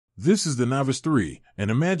This is the Novice 3,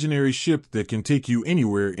 an imaginary ship that can take you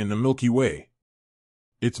anywhere in the Milky Way.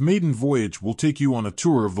 Its maiden voyage will take you on a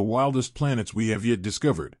tour of the wildest planets we have yet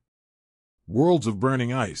discovered. Worlds of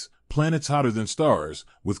burning ice, planets hotter than stars,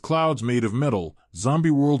 with clouds made of metal,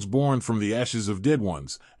 zombie worlds born from the ashes of dead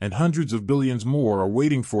ones, and hundreds of billions more are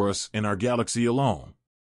waiting for us in our galaxy alone.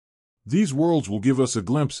 These worlds will give us a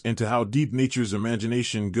glimpse into how deep nature's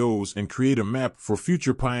imagination goes and create a map for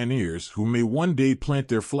future pioneers who may one day plant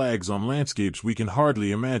their flags on landscapes we can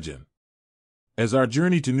hardly imagine. As our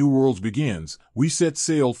journey to new worlds begins, we set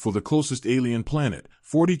sail for the closest alien planet,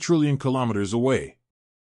 40 trillion kilometers away.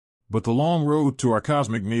 But the long road to our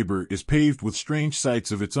cosmic neighbor is paved with strange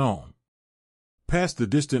sights of its own. Past the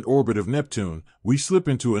distant orbit of Neptune, we slip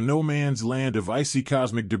into a no-man's land of icy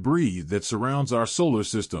cosmic debris that surrounds our solar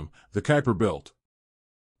system, the Kuiper Belt.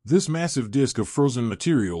 This massive disk of frozen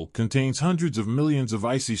material contains hundreds of millions of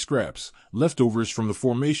icy scraps, leftovers from the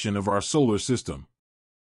formation of our solar system.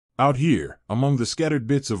 Out here, among the scattered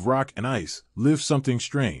bits of rock and ice, lives something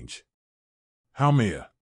strange. Haumea.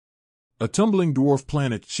 A tumbling dwarf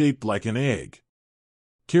planet shaped like an egg.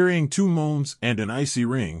 Carrying 2 moons and an icy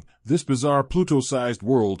ring, this bizarre Pluto-sized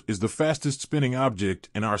world is the fastest spinning object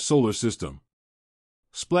in our solar system.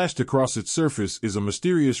 Splashed across its surface is a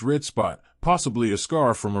mysterious red spot, possibly a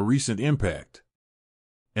scar from a recent impact.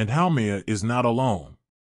 And Haumea is not alone.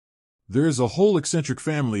 There is a whole eccentric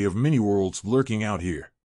family of mini-worlds lurking out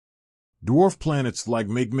here. Dwarf planets like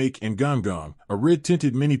Makemake and Gongong, a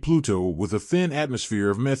red-tinted mini-Pluto with a thin atmosphere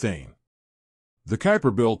of methane. The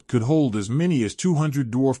Kuiper Belt could hold as many as 200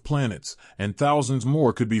 dwarf planets, and thousands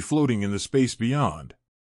more could be floating in the space beyond.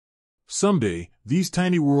 Someday, these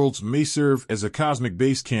tiny worlds may serve as a cosmic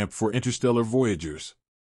base camp for interstellar voyagers.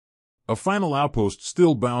 A final outpost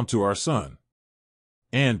still bound to our sun.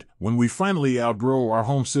 And, when we finally outgrow our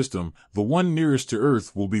home system, the one nearest to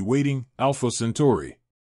Earth will be waiting, Alpha Centauri.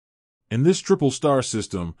 In this triple star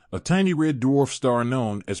system, a tiny red dwarf star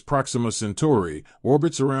known as Proxima Centauri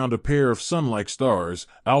orbits around a pair of sun-like stars,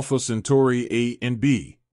 Alpha Centauri A and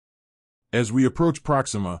B. As we approach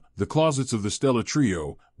Proxima, the closets of the stellar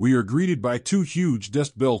trio, we are greeted by 2 huge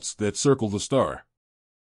dust belts that circle the star.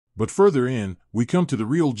 But further in, we come to the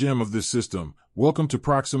real gem of this system. Welcome to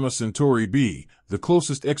Proxima Centauri B, the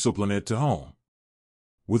closest exoplanet to home.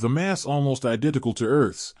 With a mass almost identical to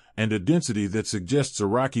Earth's, and a density that suggests a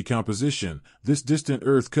rocky composition, this distant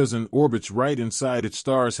Earth cousin orbits right inside its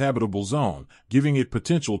star's habitable zone, giving it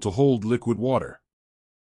potential to hold liquid water.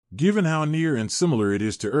 Given how near and similar it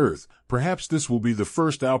is to Earth, perhaps this will be the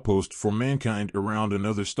first outpost for mankind around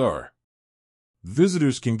another star.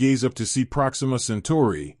 Visitors can gaze up to see Proxima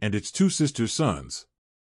Centauri and its 2 sister suns.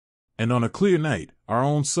 And on a clear night, our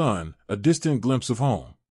own sun, a distant glimpse of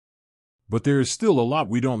home. But there is still a lot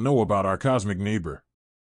we don't know about our cosmic neighbor.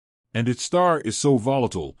 And its star is so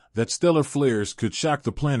volatile that stellar flares could shock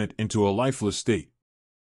the planet into a lifeless state.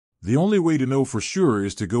 The only way to know for sure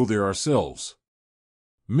is to go there ourselves.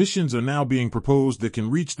 Missions are now being proposed that can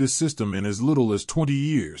reach this system in as little as 20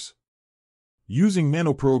 years. Using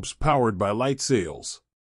nanoprobes powered by light sails.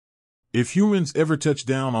 If humans ever touch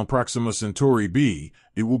down on Proxima Centauri B,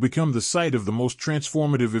 it will become the site of the most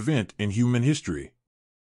transformative event in human history.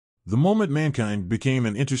 The moment mankind became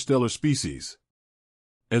an interstellar species.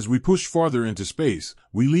 As we push farther into space,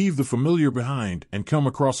 we leave the familiar behind and come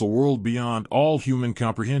across a world beyond all human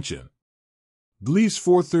comprehension. Gliese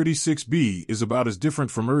 436b is about as different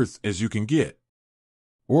from Earth as you can get.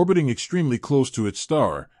 Orbiting extremely close to its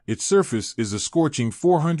star, its surface is a scorching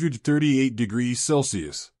 438 degrees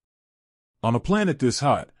Celsius. On a planet this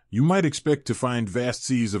hot, you might expect to find vast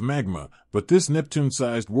seas of magma, but this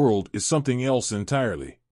Neptune-sized world is something else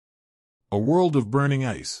entirely. A world of burning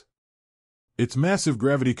ice. Its massive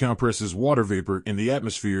gravity compresses water vapor in the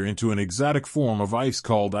atmosphere into an exotic form of ice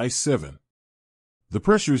called Ice 7. The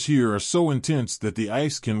pressures here are so intense that the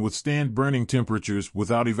ice can withstand burning temperatures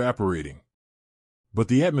without evaporating. But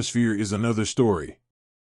the atmosphere is another story.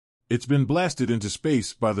 It's been blasted into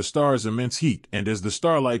space by the star's immense heat, and as the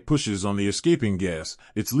starlight pushes on the escaping gas,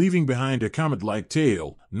 it's leaving behind a comet-like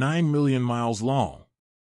tail, 9 million miles long.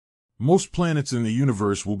 Most planets in the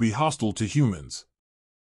universe will be hostile to humans.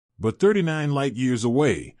 But 39 light-years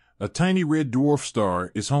away, a tiny red dwarf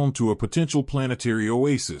star is home to a potential planetary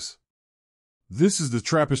oasis. This is the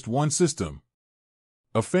TRAPPIST-1 system.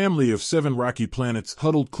 A family of 7 rocky planets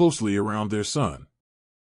huddled closely around their sun.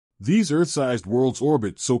 These Earth-sized worlds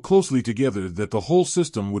orbit so closely together that the whole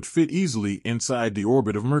system would fit easily inside the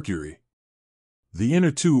orbit of Mercury. The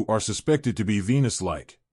inner 2 are suspected to be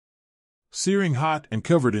Venus-like. Searing hot and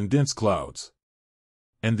covered in dense clouds.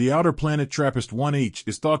 And the outer planet TRAPPIST-1H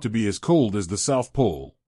is thought to be as cold as the South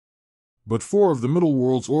Pole. But 4 of the middle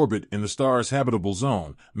worlds orbit in the star's habitable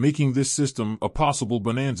zone, making this system a possible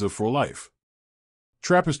bonanza for life.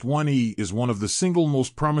 TRAPPIST-1e is one of the single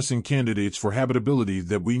most promising candidates for habitability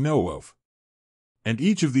that we know of. And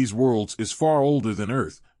each of these worlds is far older than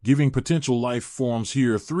Earth, giving potential life forms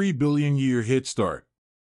here a 3 billion-year head start.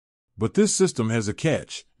 But this system has a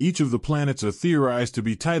catch. Each of the planets are theorized to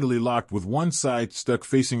be tidally locked, with one side stuck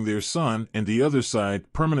facing their sun and the other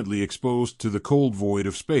side permanently exposed to the cold void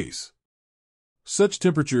of space. Such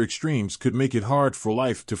temperature extremes could make it hard for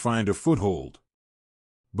life to find a foothold.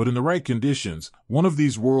 But in the right conditions, one of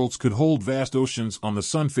these worlds could hold vast oceans on the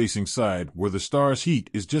sun-facing side where the star's heat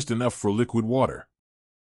is just enough for liquid water.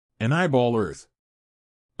 An eyeball Earth,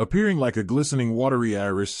 appearing like a glistening watery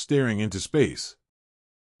iris staring into space.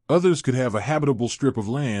 Others could have a habitable strip of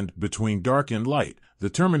land between dark and light, the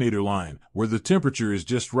Terminator line, where the temperature is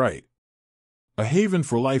just right. A haven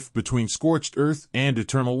for life between scorched Earth and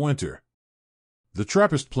eternal winter. The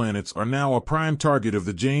TRAPPIST planets are now a prime target of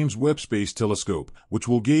the James Webb Space Telescope, which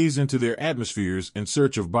will gaze into their atmospheres in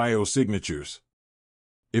search of biosignatures.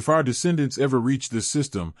 If our descendants ever reach this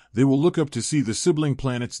system, they will look up to see the sibling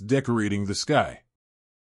planets decorating the sky,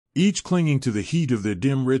 each clinging to the heat of their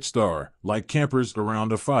dim red star, like campers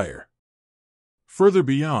around a fire. Further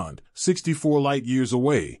beyond, 64 light-years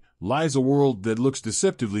away, lies a world that looks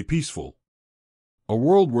deceptively peaceful. A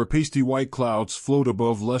world where pasty white clouds float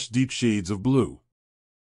above lush deep shades of blue.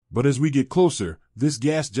 But as we get closer, this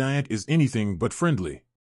gas giant is anything but friendly.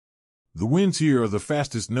 The winds here are the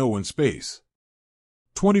fastest known in space.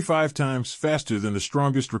 25 times faster than the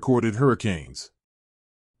strongest recorded hurricanes.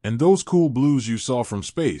 And those cool blues you saw from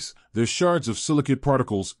space, they're shards of silicate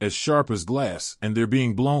particles as sharp as glass, and they're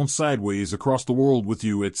being blown sideways across the world with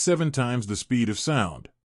you at 7 times the speed of sound.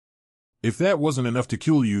 If that wasn't enough to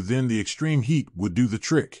kill you, then the extreme heat would do the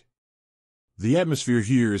trick. The atmosphere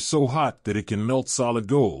here is so hot that it can melt solid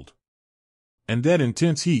gold. And that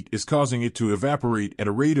intense heat is causing it to evaporate at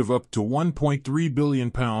a rate of up to 1.3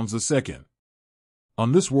 billion pounds a second.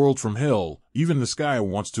 On this world from hell, even the sky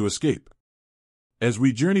wants to escape. As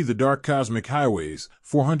we journey the dark cosmic highways,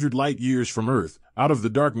 400 light-years from Earth, out of the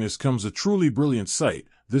darkness comes a truly brilliant sight.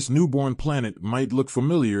 This newborn planet might look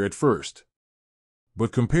familiar at first.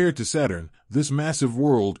 But compared to Saturn, this massive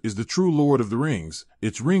world is the true Lord of the Rings.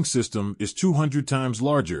 Its ring system is 200 times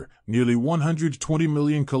larger, nearly 120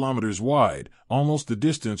 million kilometers wide, almost the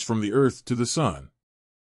distance from the Earth to the Sun.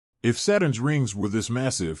 If Saturn's rings were this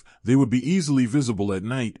massive, they would be easily visible at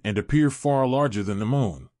night and appear far larger than the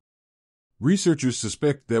Moon. Researchers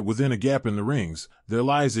suspect that within a gap in the rings, there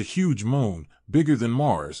lies a huge moon, bigger than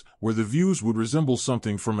Mars, where the views would resemble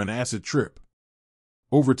something from an acid trip.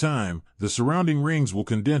 Over time, the surrounding rings will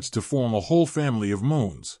condense to form a whole family of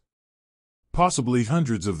moons. Possibly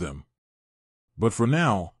hundreds of them. But for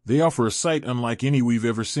now, they offer a sight unlike any we've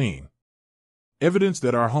ever seen. Evidence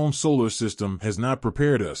that our home solar system has not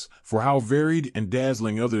prepared us for how varied and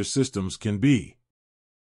dazzling other systems can be.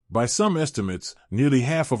 By some estimates, nearly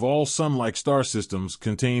half of all sun-like star systems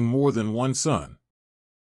contain more than one sun,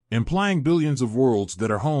 implying billions of worlds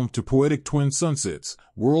that are home to poetic twin sunsets,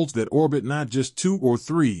 worlds that orbit not just 2 or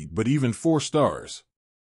 3 but even 4 stars.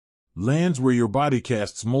 Lands where your body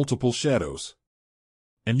casts multiple shadows,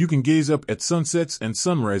 and you can gaze up at sunsets and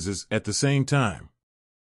sunrises at the same time.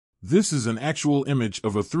 This is an actual image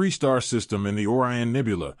of a 3-star system in the Orion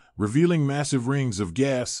Nebula, revealing massive rings of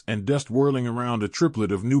gas and dust whirling around a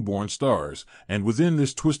triplet of newborn stars, and within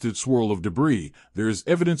this twisted swirl of debris, there is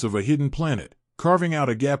evidence of a hidden planet, carving out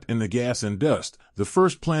a gap in the gas and dust, the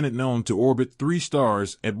first planet known to orbit 3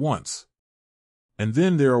 stars at once. And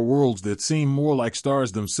then there are worlds that seem more like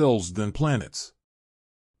stars themselves than planets.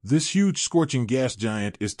 This huge scorching gas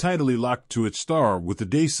giant is tidally locked to its star with a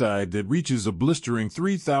day side that reaches a blistering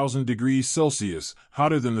 3,000 degrees Celsius,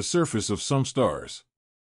 hotter than the surface of some stars.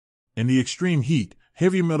 In the extreme heat,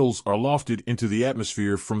 heavy metals are lofted into the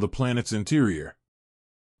atmosphere from the planet's interior.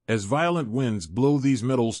 As violent winds blow these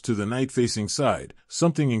metals to the night-facing side,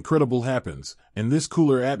 something incredible happens. In this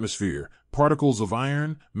cooler atmosphere, particles of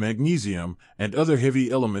iron, magnesium, and other heavy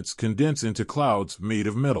elements condense into clouds made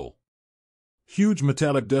of metal. Huge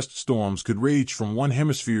metallic dust storms could rage from one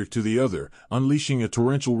hemisphere to the other, unleashing a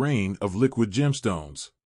torrential rain of liquid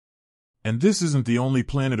gemstones. And this isn't the only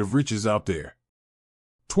planet of riches out there.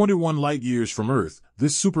 21 light-years from Earth,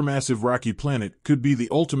 this supermassive rocky planet could be the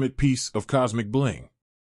ultimate piece of cosmic bling.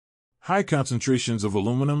 High concentrations of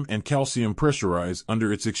aluminum and calcium pressurize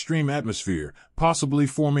under its extreme atmosphere, possibly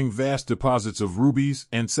forming vast deposits of rubies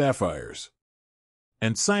and sapphires.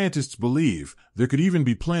 And scientists believe there could even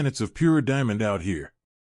be planets of pure diamond out here.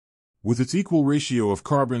 With its equal ratio of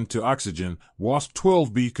carbon to oxygen,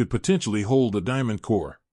 WASP-12b could potentially hold a diamond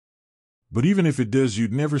core. But even if it does,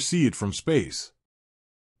 you'd never see it from space.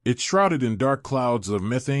 It's shrouded in dark clouds of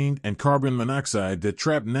methane and carbon monoxide that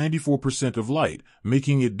trap 94% of light,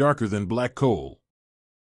 making it darker than black coal.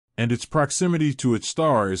 And its proximity to its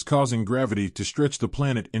star is causing gravity to stretch the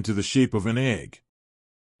planet into the shape of an egg.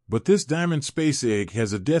 But this diamond space egg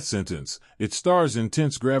has a death sentence. Its star's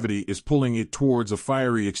intense gravity is pulling it towards a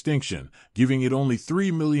fiery extinction, giving it only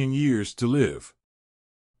 3 million years to live.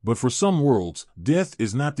 But for some worlds, death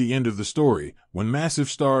is not the end of the story. When massive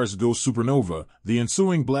stars go supernova, the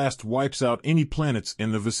ensuing blast wipes out any planets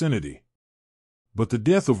in the vicinity. But the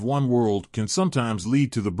death of one world can sometimes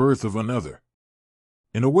lead to the birth of another.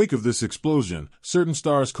 In the wake of this explosion, certain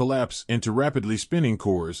stars collapse into rapidly spinning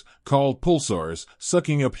cores, called pulsars,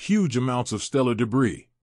 sucking up huge amounts of stellar debris.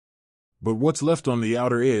 But what's left on the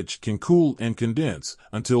outer edge can cool and condense,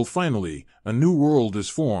 until finally, a new world is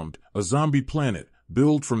formed, a zombie planet,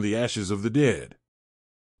 built from the ashes of the dead.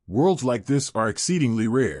 Worlds like this are exceedingly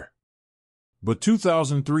rare. But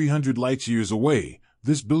 2,300 light-years away,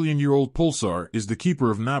 this billion-year-old pulsar is the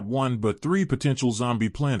keeper of not one but 3 potential zombie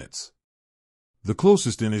planets. The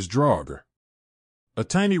closest in is Draugr, a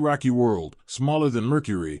tiny rocky world, smaller than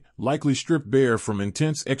Mercury, likely stripped bare from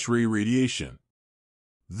intense X-ray radiation.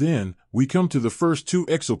 Then, we come to the first 2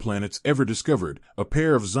 exoplanets ever discovered, a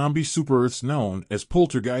pair of zombie super-Earths known as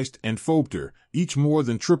Poltergeist and Phobter, each more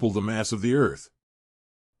than triple the mass of the Earth.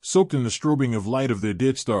 Soaked in the strobing of light of their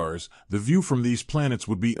dead stars, the view from these planets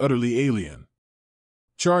would be utterly alien.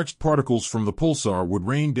 Charged particles from the pulsar would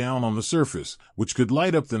rain down on the surface, which could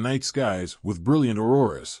light up the night skies with brilliant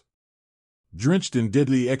auroras. Drenched in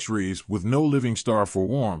deadly X-rays with no living star for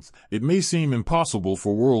warmth, it may seem impossible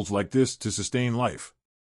for worlds like this to sustain life.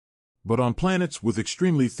 But on planets with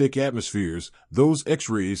extremely thick atmospheres, those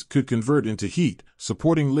X-rays could convert into heat,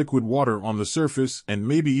 supporting liquid water on the surface and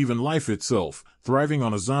maybe even life itself, thriving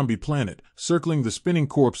on a zombie planet, circling the spinning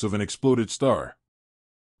corpse of an exploded star.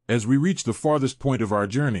 As we reach the farthest point of our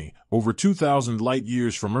journey, over 2,000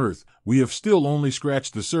 light-years from Earth, we have still only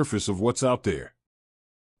scratched the surface of what's out there.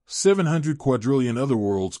 700 quadrillion other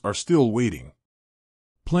worlds are still waiting.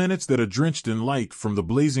 Planets that are drenched in light from the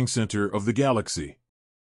blazing center of the galaxy.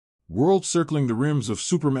 Worlds circling the rims of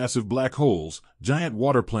supermassive black holes, giant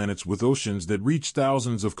water planets with oceans that reach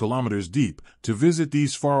thousands of kilometers deep. To visit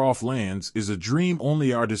these far-off lands is a dream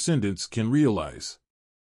only our descendants can realize.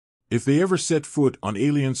 If they ever set foot on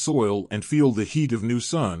alien soil and feel the heat of new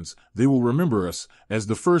suns, they will remember us as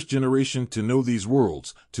the first generation to know these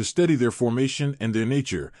worlds, to study their formation and their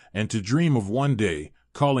nature, and to dream of one day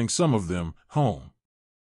calling some of them home.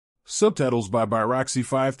 Subtitles by Byroxy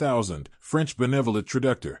 5000, French Benevolent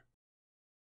Traductor.